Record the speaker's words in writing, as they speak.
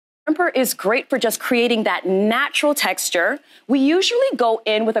Crimper is great for just creating that natural texture. We usually go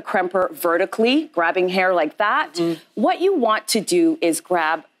in with a crimper vertically, grabbing hair like that. What you want to do is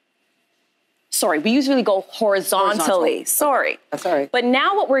we usually go horizontally. Sorry. That's all right. But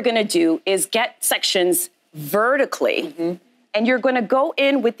now what we're gonna do is get sections vertically, and you're gonna go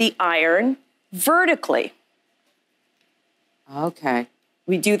in with the iron vertically. Okay.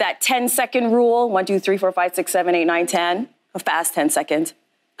 We do that 10-second rule. 1, 2, 3, 4, 5, 6, 7, 8, 9, 10. A fast 10 seconds.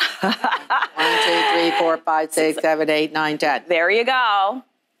 1, 2, 3, 4, 5, 6, 7, 8, 9, 10. There you go.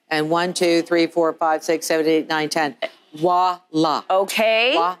 And 1, 2, 3, 4, 5, 6, 7, 8, 9, 10. Voila.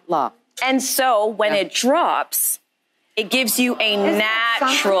 Okay. Voila. And so when it drops, it gives you a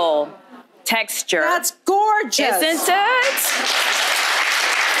natural texture. That's gorgeous. Isn't it?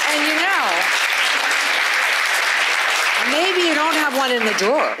 And you know, maybe you don't have one in the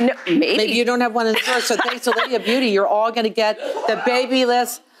drawer. No, maybe you don't have one in the drawer. So thanks to Livia Beauty, you're all going to get the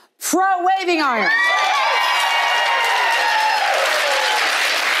BabylissPRO waving iron.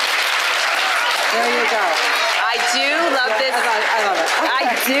 There you go. I do love this. I love it.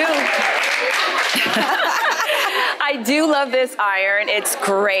 I do love this iron. It's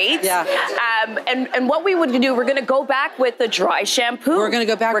great. Yeah. And what we would do, we're going to go back with the dry shampoo. We're going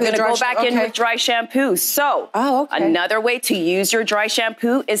to go back with the dry shampoo. We're going to go back in with dry shampoo. So another way to use your dry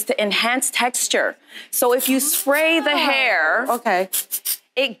shampoo is to enhance texture. So if you spray the hair,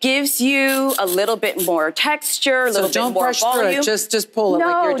 it gives you a little bit more texture, a little bit more volume. So don't brush through it, just pull it like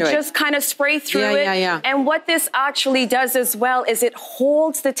you're doing. No, just kind of spray through it. And what this actually does as well is it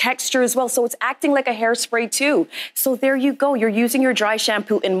holds the texture as well. So it's acting like a hairspray too. So there you go. You're using your dry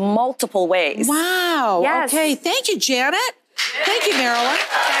shampoo in multiple ways. Wow. Yes. Okay. Thank you, Janet. Thank you, Marilyn.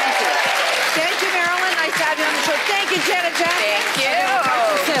 Thank you. Thank you, Marilyn. Nice to have you on the show. Thank you, Janet.